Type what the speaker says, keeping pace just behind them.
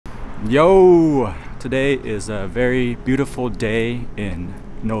Yo! Today is a very beautiful day in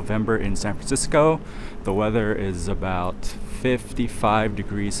November in San Francisco. The weather is about 55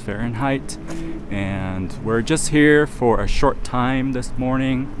 degrees Fahrenheit, and we're just here for a short time this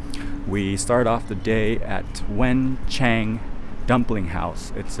morning. We start off the day at Wenchang Dumpling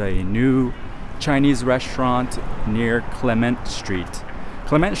House. It's a new Chinese restaurant near Clement Street.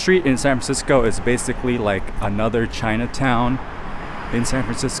 Clement Street in San Francisco is basically like another Chinatown. In San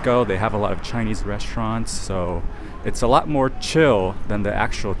Francisco, they have a lot of Chinese restaurants, so it's a lot more chill than the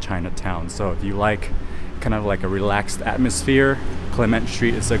actual Chinatown. So if you like kind of like a relaxed atmosphere, Clement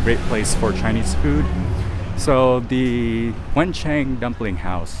Street is a great place for Chinese food. So the Wenchang Dumpling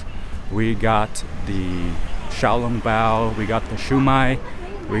House, we got the xiaolongbao, we got the shumai,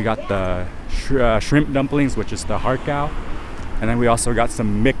 we got the shrimp dumplings, which is the hargao, and then we also got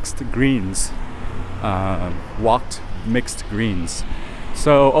some mixed greens, wok mixed greens.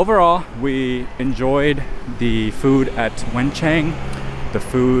 So overall, we enjoyed the food at Wenchang. The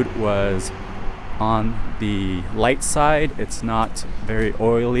food was on the light side. It's not very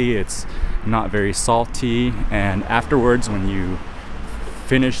oily, it's not very salty, and afterwards when you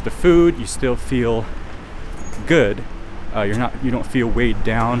finish the food, you still feel good. You don't feel weighed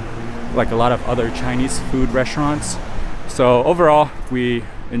down like a lot of other Chinese food restaurants. So overall, we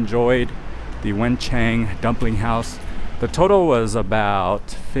enjoyed the Wenchang Dumpling House. The total was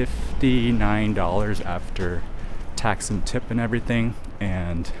about $59 after tax and tip and everything,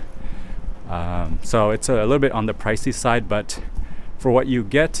 and so it's a little bit on the pricey side, but for what you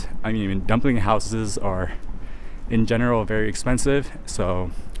get, I mean, dumpling houses are in general very expensive, so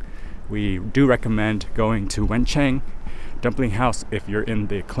we do recommend going to Wenchang Dumpling House if you're in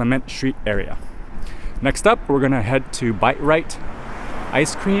the Clement Street area. Next up, we're gonna head to Bi-Rite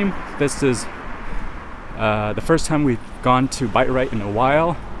ice cream. This is the first time we've gone to Bi-Rite in a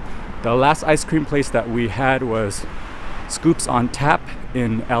while. The last ice cream place that we had was Scoops on Tap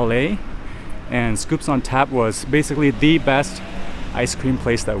in LA, and Scoops on Tap was basically the best ice cream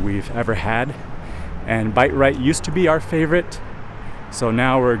place that we've ever had, and Bi-Rite used to be our favorite, so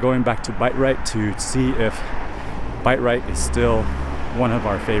now we're going back to Bi-Rite to see if Bi-Rite is still one of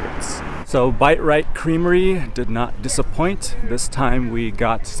our favorites. So Bi-Rite Creamery did not disappoint. This time we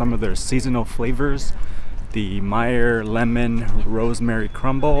got some of their seasonal flavors, the Meyer lemon rosemary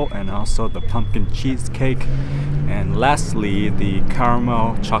crumble, and also the pumpkin cheesecake, and lastly the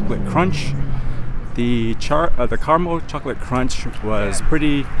caramel chocolate crunch. The caramel chocolate crunch was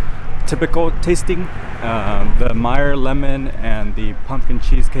pretty typical tasting. The Meyer lemon and the pumpkin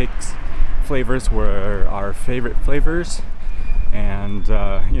cheesecakes flavors were our favorite flavors, and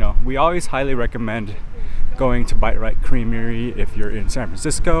we always highly recommend going to Bi-Rite Creamery if you're in San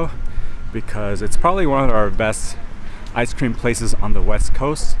Francisco, because it's probably one of our best ice cream places on the West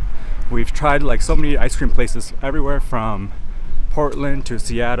Coast. We've tried like so many ice cream places everywhere from Portland to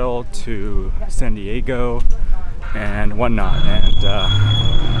Seattle to San Diego and whatnot,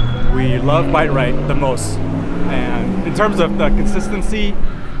 and we love Bi-Rite the most. And in terms of the consistency,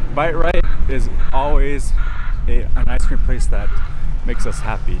 Bi-Rite is always an ice cream place that makes us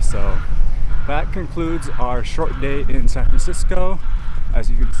happy. So that concludes our short day in San Francisco. As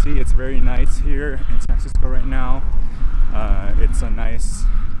you can see, it's very nice here in San Francisco right now. It's a nice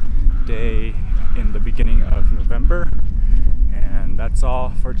day in the beginning of November, and that's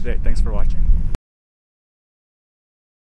all for today. Thanks for watching.